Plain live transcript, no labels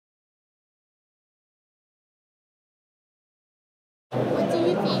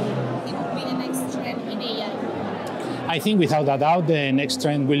be the next trend in AI? I think without a doubt the next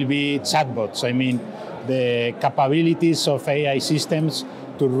trend will be chatbots. I mean, the capabilities of AI systems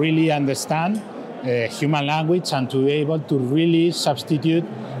to really understand human language and to be able to really substitute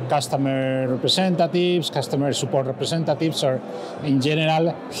customer representatives, customer support representatives, or in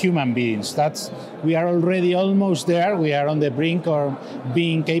general human beings. We are already almost there. We are on the brink of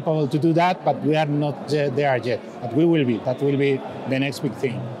being capable to do that, but we are not there yet. But we will be. That will be the next big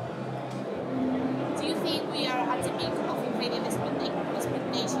thing. Do you think we are at the peak of ingredient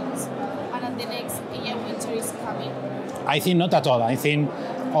expectations and that the next AI winter is coming? I think not at all. I think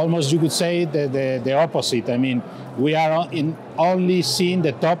almost you could say the opposite. I mean, we are only seeing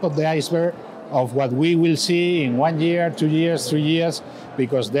the top of the iceberg of what we will see in 1 year, 2 years, 3 years,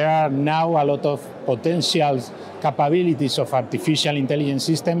 because there are now a lot of potential capabilities of artificial intelligence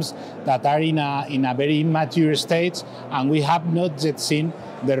systems that are in a very immature stage, and we have not yet seen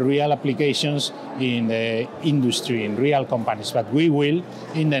the real applications in the industry, in real companies, but we will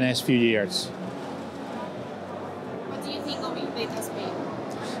in the next few years. What do you think of Big Data Spain?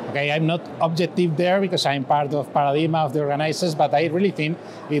 Okay, I'm not objective there because I'm part of Paradigma of the organizers, but I really think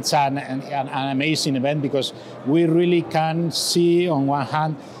it's an amazing event because we really can see on one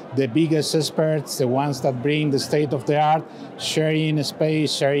hand the biggest experts, the ones that bring the state of the art, sharing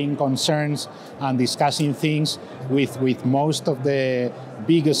space, sharing concerns, and discussing things with most of the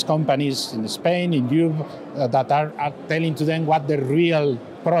biggest companies in Spain, in Europe, that are telling to them what the real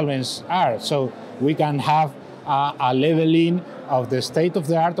problems are. So we can have a leveling of the state of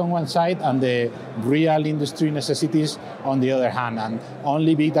the art on one side and the real industry necessities on the other hand. And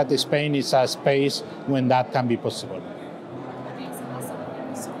only Big Data Spain is a space when that can be possible. Amazing. Awesome.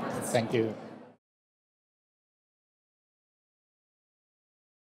 Thank you so much. Thank you.